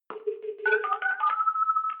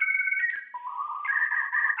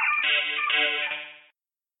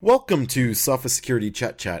Welcome to Sophos Security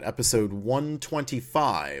Chat Chat, episode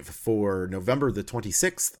 125 for November the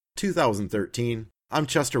 26th, 2013. I'm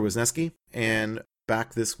Chester Wisniewski, and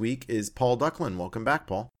back this week is Paul Ducklin. Welcome back,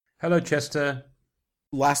 Paul. Hello, Chester.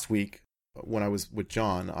 Last week, when I was with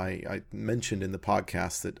John, I mentioned in the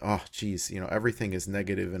podcast that, everything is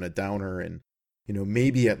negative and a downer, and,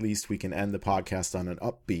 maybe at least we can end the podcast on an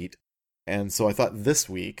upbeat. And so I thought this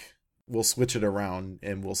week we'll switch it around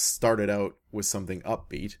and we'll start it out with something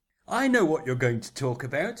upbeat. I know what you're going to talk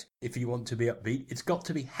about. If you want to be upbeat, it's got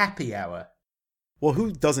to be happy hour. Well,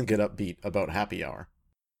 who doesn't get upbeat about happy hour?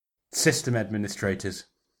 System administrators.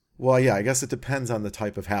 Well, yeah, I guess it depends on the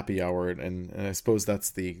type of happy hour, and I suppose that's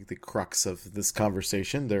the crux of this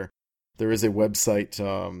conversation. There is a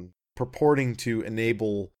website purporting to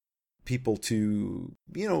enable people to,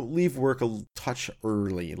 leave work a touch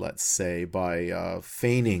early, let's say, by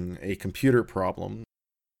feigning a computer problem.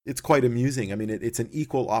 It's quite amusing. I mean, it's an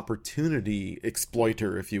equal opportunity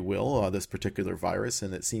exploiter, if you will, this particular virus,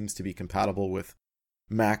 and it seems to be compatible with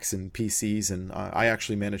Macs and PCs, and I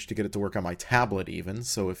actually managed to get it to work on my tablet even,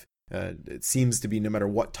 so if it seems to be no matter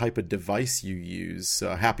what type of device you use,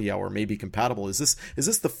 happy hour may be compatible. Is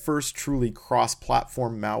this the first truly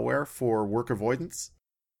cross-platform malware for work avoidance?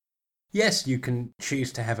 Yes, you can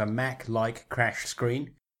choose to have a Mac-like crash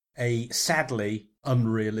screen, a sadly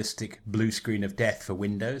unrealistic blue screen of death for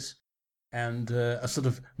Windows, and a sort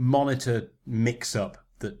of monitor mix-up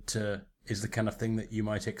that is the kind of thing that you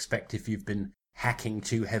might expect if you've been hacking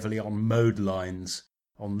too heavily on mode lines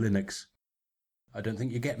on Linux. I don't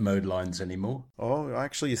think you get mode lines anymore. Oh,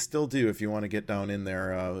 actually you still do if you want to get down in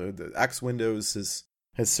there. The X Windows has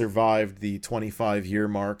survived the 25-year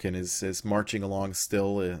mark and is marching along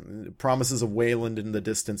still. Promises of Wayland in the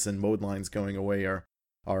distance and mode lines going away are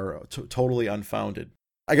totally unfounded.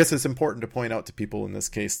 I guess it's important to point out to people in this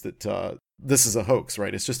case that this is a hoax,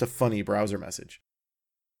 right? It's just a funny browser message.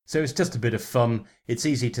 So it's just a bit of fun. It's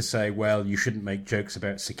easy to say, well, you shouldn't make jokes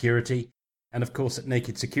about security. And of course, at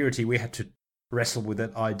Naked Security, we had to wrestle with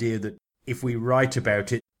that idea that if we write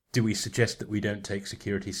about it, do we suggest that we don't take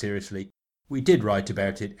security seriously? We did write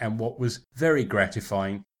about it, and what was very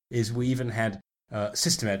gratifying is we even had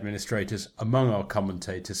system administrators among our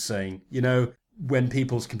commentators saying, when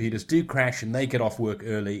people's computers do crash and they get off work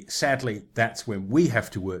early, sadly, that's when we have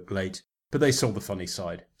to work late. But they saw the funny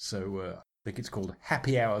side. So I think it's called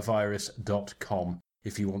happyhourvirus.com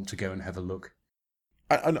if you want to go and have a look.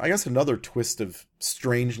 I guess another twist of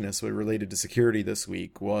strangeness related to security this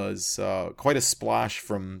week was quite a splash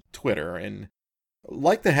from Twitter. And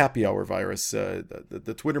like the happy hour virus,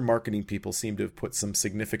 the Twitter marketing people seem to have put some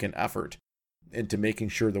significant effort into making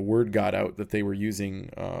sure the word got out that they were using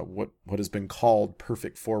what has been called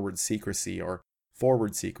perfect forward secrecy or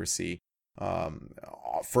forward secrecy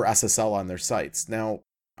for SSL on their sites. Now,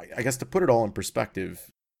 I guess to put it all in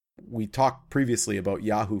perspective, we talked previously about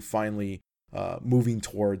Yahoo finally moving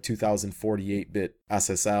toward 2048-bit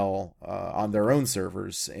SSL on their own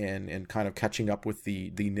servers and kind of catching up with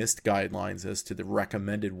the NIST guidelines as to the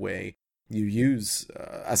recommended way you use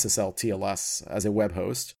SSL TLS as a web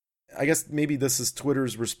host. I guess maybe this is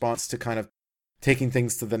Twitter's response to kind of taking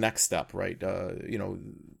things to the next step, right?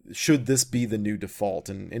 Should this be the new default?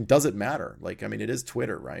 And does it matter? It is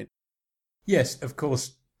Twitter, right? Yes, of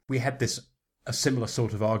course. We had a similar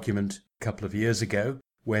sort of argument a couple of years ago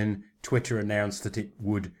when Twitter announced that it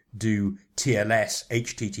would do TLS,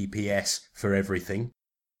 HTTPS for everything,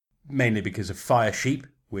 mainly because of Firesheep,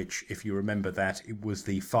 which, if you remember that, it was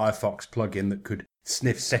the Firefox plugin that could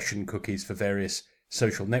sniff session cookies for various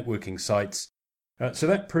social networking sites. So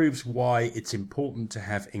that proves why it's important to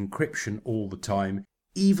have encryption all the time,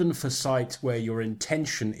 even for sites where your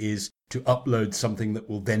intention is to upload something that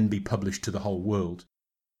will then be published to the whole world.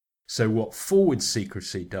 So what forward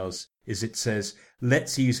secrecy does is it says,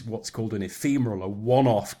 let's use what's called an ephemeral, a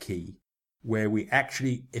one-off key, where we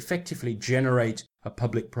actually effectively generate a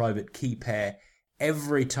public-private key pair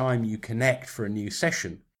every time you connect for a new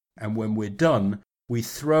session. And when we're done, we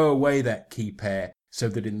throw away that key pair so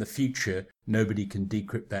that in the future, nobody can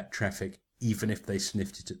decrypt that traffic, even if they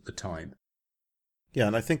sniffed it at the time. Yeah,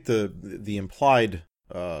 and I think the implied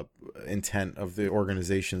intent of the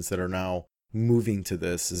organizations that are now moving to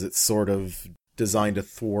this is it's sort of designed to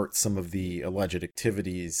thwart some of the alleged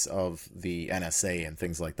activities of the NSA and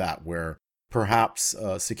things like that, where perhaps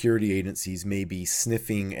security agencies may be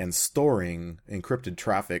sniffing and storing encrypted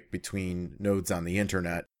traffic between nodes on the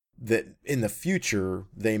internet, that in the future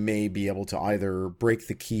they may be able to either break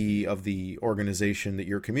the key of the organization that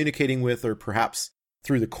you're communicating with, or perhaps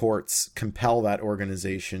through the courts compel that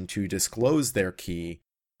organization to disclose their key,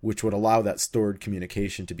 which would allow that stored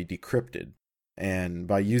communication to be decrypted. And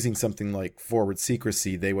by using something like forward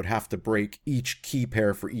secrecy, they would have to break each key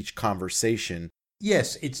pair for each conversation.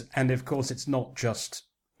 Yes, and of course it's not just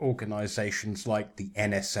organizations like the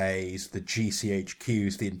NSAs, the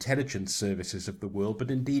GCHQs, the intelligence services of the world, but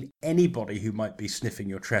indeed anybody who might be sniffing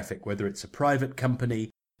your traffic, whether it's a private company,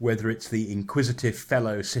 whether it's the inquisitive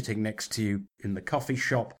fellow sitting next to you in the coffee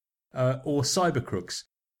shop, or cyber crooks.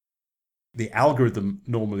 The algorithm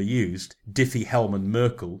normally used,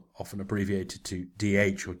 Diffie-Hellman-Merkle, often abbreviated to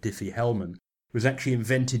DH or Diffie-Hellman, was actually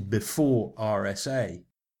invented before RSA,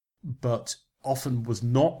 but often was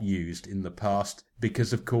not used in the past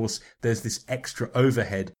because, of course, there's this extra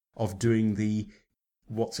overhead of doing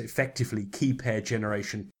what's effectively key pair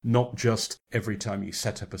generation, not just every time you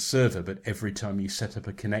set up a server, but every time you set up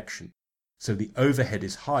a connection. So the overhead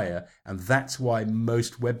is higher, and that's why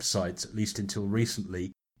most websites, at least until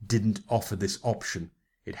recently, didn't offer this option.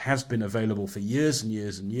 It has been available for years and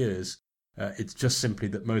years and years. It's just simply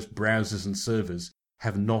that most browsers and servers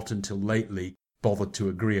have not until lately bothered to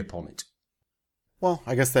agree upon it. Well,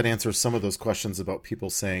 I guess that answers some of those questions about people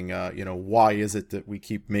saying, why is it that we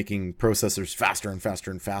keep making processors faster and faster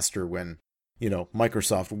and faster when,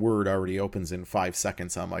 Microsoft Word already opens in 5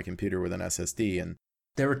 seconds on my computer with an SSD. And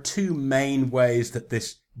there are two main ways that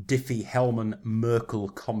this Diffie-Hellman-Merkle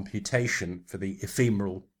computation for the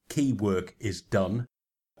ephemeral key work is done.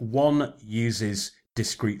 One uses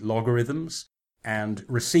discrete logarithms, and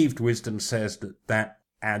received wisdom says that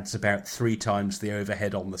adds about 3 times the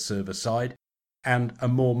overhead on the server side. And a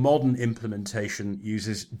more modern implementation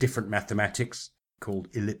uses different mathematics called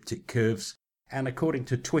elliptic curves, and according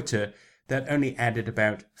to Twitter, that only added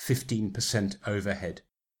about 15% overhead.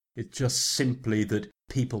 It's just simply that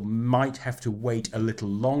people might have to wait a little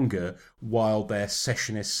longer while their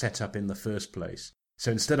session is set up in the first place.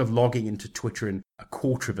 So instead of logging into Twitter in a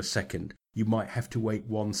quarter of a second, you might have to wait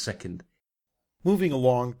 1 second. Moving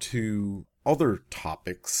along to other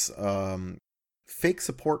topics, fake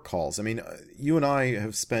support calls. I mean, you and I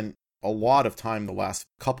have spent a lot of time the last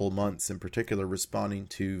couple months in particular responding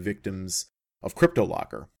to victims of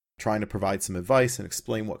CryptoLocker, trying to provide some advice and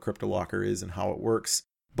explain what CryptoLocker is and how it works.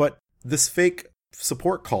 But this fake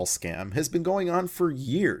support call scam has been going on for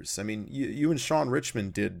years. I mean, you and Sean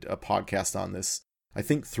Richmond did a podcast on this, I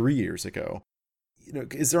think 3 years ago.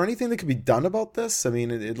 Is there anything that could be done about this? I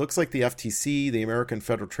mean, it looks like the FTC, the American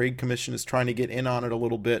Federal Trade Commission, is trying to get in on it a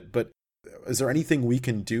little bit, but is there anything we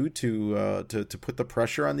can do to put the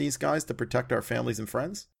pressure on these guys to protect our families and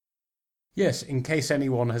friends? Yes, in case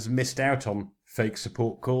anyone has missed out on fake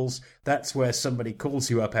support calls, that's where somebody calls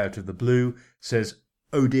you up out of the blue, says,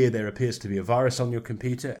 "Oh dear, there appears to be a virus on your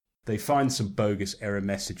computer." They find some bogus error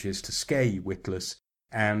messages to scare you witless,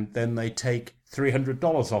 and then they take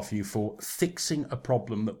 $300 off you for fixing a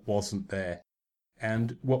problem that wasn't there.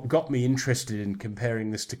 And what got me interested in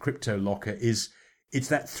comparing this to CryptoLocker is it's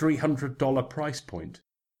that $300 price point,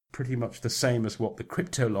 pretty much the same as what the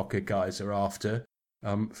CryptoLocker guys are after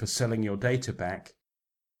for selling your data back.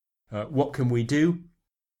 What can we do?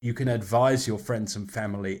 You can advise your friends and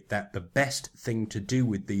family that the best thing to do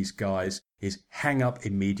with these guys is hang up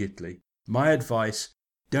immediately. My advice,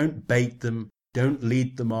 don't bait them, don't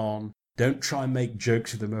lead them on, don't try and make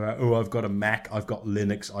jokes with them about, oh, I've got a Mac, I've got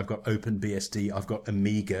Linux, I've got OpenBSD, I've got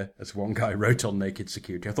Amiga, as one guy wrote on Naked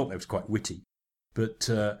Security. I thought that was quite witty. But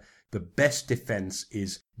the best defense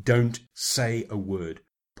is don't say a word.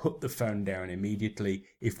 Put the phone down immediately.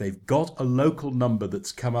 If they've got a local number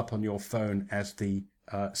that's come up on your phone as the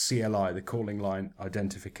CLI, the calling line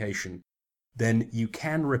identification, then you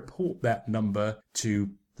can report that number to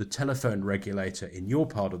the telephone regulator in your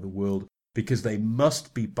part of the world, because they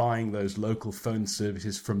must be buying those local phone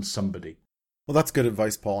services from somebody. Well, that's good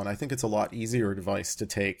advice, Paul, and I think it's a lot easier advice to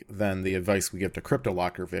take than the advice we give to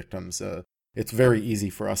CryptoLocker victims. It's very easy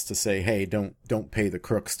for us to say, hey, don't pay the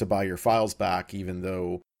crooks to buy your files back, even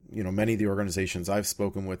though, many of the organizations I've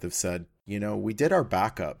spoken with have said, we did our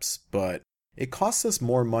backups, but it costs us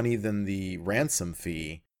more money than the ransom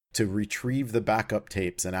fee to retrieve the backup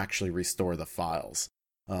tapes and actually restore the files.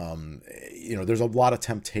 There's a lot of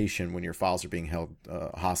temptation when your files are being held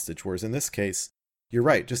hostage, whereas in this case, you're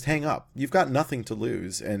right, just hang up. You've got nothing to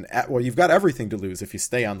lose, and you've got everything to lose if you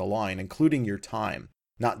stay on the line, including your time,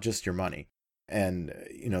 not just your money. And,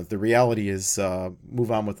 the reality is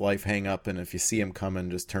move on with life, hang up, and if you see them coming,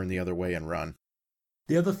 just turn the other way and run.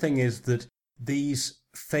 The other thing is that these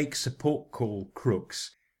fake support call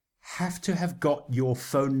crooks have to have got your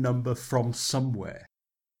phone number from somewhere.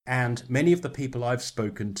 And many of the people I've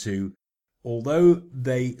spoken to, although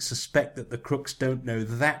they suspect that the crooks don't know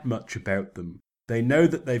that much about them, They know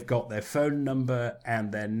that they've got their phone number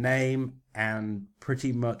and their name and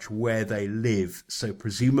pretty much where they live. So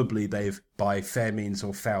presumably by fair means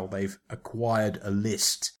or foul, they've acquired a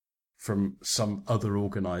list from some other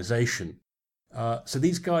organization. So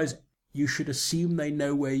these guys, you should assume they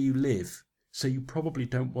know where you live. So you probably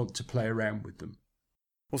don't want to play around with them.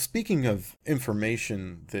 Well, speaking of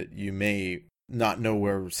information that you may not know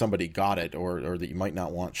where somebody got it or that you might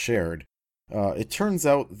not want shared, it turns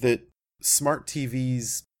out that smart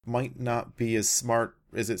TVs might not be as smart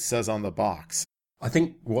as it says on the box. I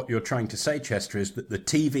think what you're trying to say, Chester, is that the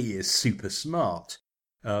TV is super smart,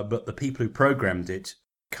 but the people who programmed it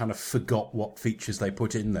kind of forgot what features they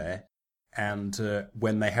put in there, and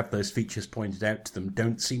when they have those features pointed out to them,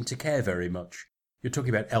 don't seem to care very much. You're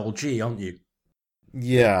talking about LG, aren't you?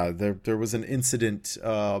 Yeah, there was an incident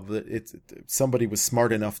that somebody was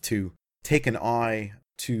smart enough to take an eye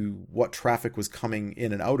to what traffic was coming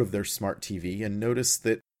in and out of their smart TV and noticed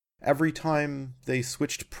that every time they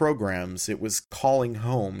switched programs, it was calling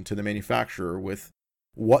home to the manufacturer with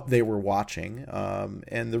what they were watching.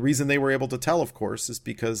 And the reason they were able to tell, of course, is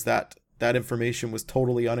because that information was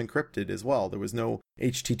totally unencrypted as well. There was no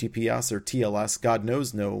HTTPS or TLS, God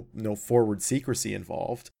knows no forward secrecy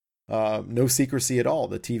involved. No secrecy at all.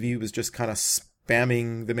 The TV was just kind of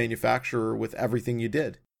spamming the manufacturer with everything you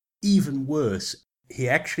did. Even worse, he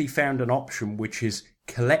actually found an option which is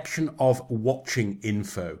collection of watching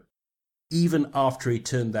info. Even after he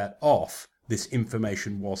turned that off, this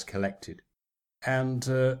information was collected. And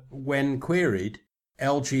when queried,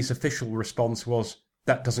 LG's official response was,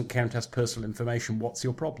 that doesn't count as personal information, what's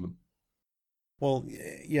your problem? Well,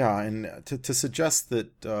 yeah, and to suggest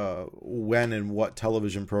that when and what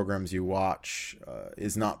television programs you watch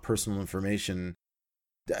is not personal information,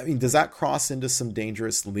 I mean, does that cross into some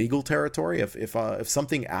dangerous legal territory? If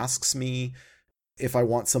something asks me if I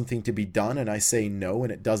want something to be done and I say no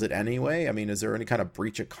and it does it anyway, I mean, is there any kind of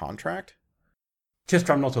breach of contract?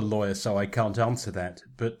 Chester, I'm not a lawyer, so I can't answer that.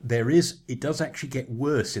 But it does actually get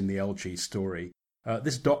worse in the LG story.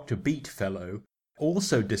 This Dr. Beat fellow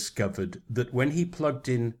also discovered that when he plugged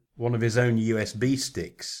in one of his own USB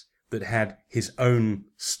sticks that had his own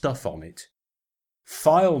stuff on it,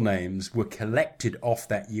 file names were collected off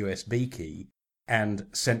that USB key and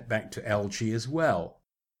sent back to LG as well.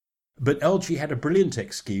 But LG had a brilliant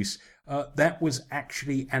excuse. That was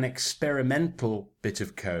actually an experimental bit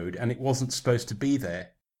of code and it wasn't supposed to be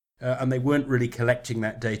there. And they weren't really collecting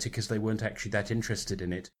that data because they weren't actually that interested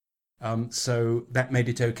in it. So that made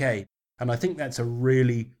it okay. And I think that's a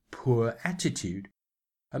really poor attitude.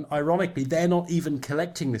 And ironically, they're not even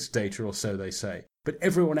collecting this data, or so they say. But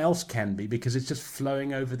everyone else can be because it's just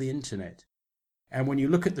flowing over the internet. And when you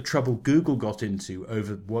look at the trouble Google got into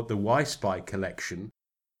over what the Y-Spy collection,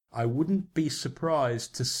 I wouldn't be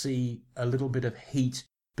surprised to see a little bit of heat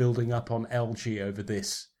building up on LG over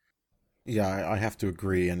this. Yeah, I have to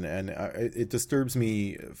agree. And it disturbs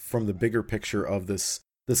me from the bigger picture of this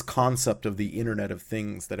concept of the Internet of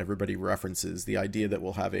Things that everybody references, the idea that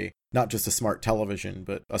we'll have not just a smart television,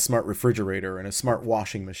 but a smart refrigerator and a smart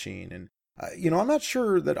washing machine. And, I'm not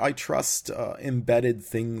sure that I trust embedded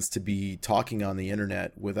things to be talking on the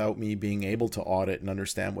internet without me being able to audit and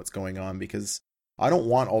understand what's going on, because I don't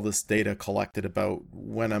want all this data collected about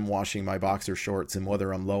when I'm washing my boxer shorts and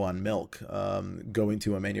whether I'm low on milk, going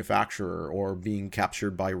to a manufacturer or being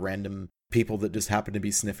captured by random people that just happen to be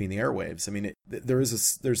sniffing the airwaves. I mean,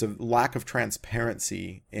 there's a lack of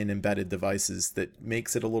transparency in embedded devices that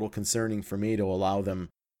makes it a little concerning for me to allow them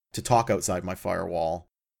to talk outside my firewall.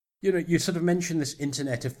 You sort of mentioned this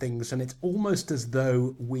Internet of Things, and it's almost as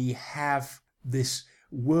though we have this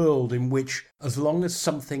world in which, as long as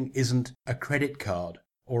something isn't a credit card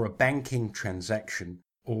or a banking transaction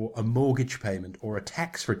or a mortgage payment or a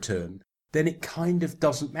tax return, then it kind of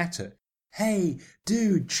doesn't matter. Hey,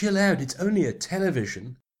 dude, chill out, it's only a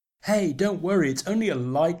television. Hey, don't worry, it's only a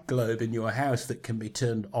light globe in your house that can be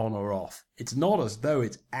turned on or off. It's not as though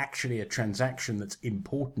it's actually a transaction that's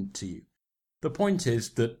important to you. The point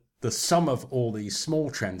is that the sum of all these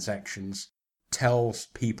small transactions tells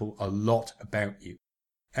people a lot about you.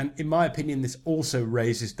 And in my opinion, this also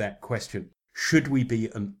raises that question, should we be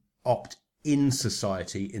an opt-in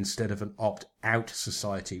society instead of an opt-out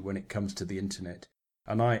society when it comes to the internet?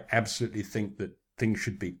 And I absolutely think that things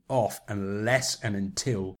should be off unless and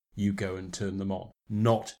until you go and turn them on,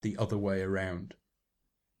 not the other way around.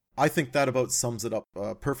 I think that about sums it up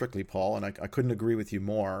perfectly, Paul, and I couldn't agree with you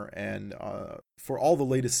more. And for all the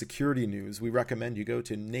latest security news, we recommend you go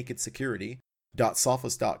to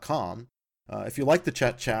nakedsecurity.sophos.com. If you like the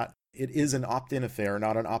chat, it is an opt-in affair,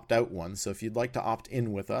 not an opt-out one. So if you'd like to opt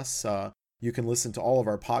in with us, You can listen to all of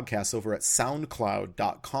our podcasts over at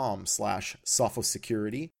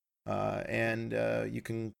soundcloud.com/sophosecurity. And you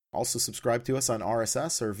can also subscribe to us on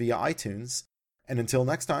RSS or via iTunes. And until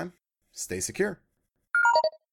next time, stay secure.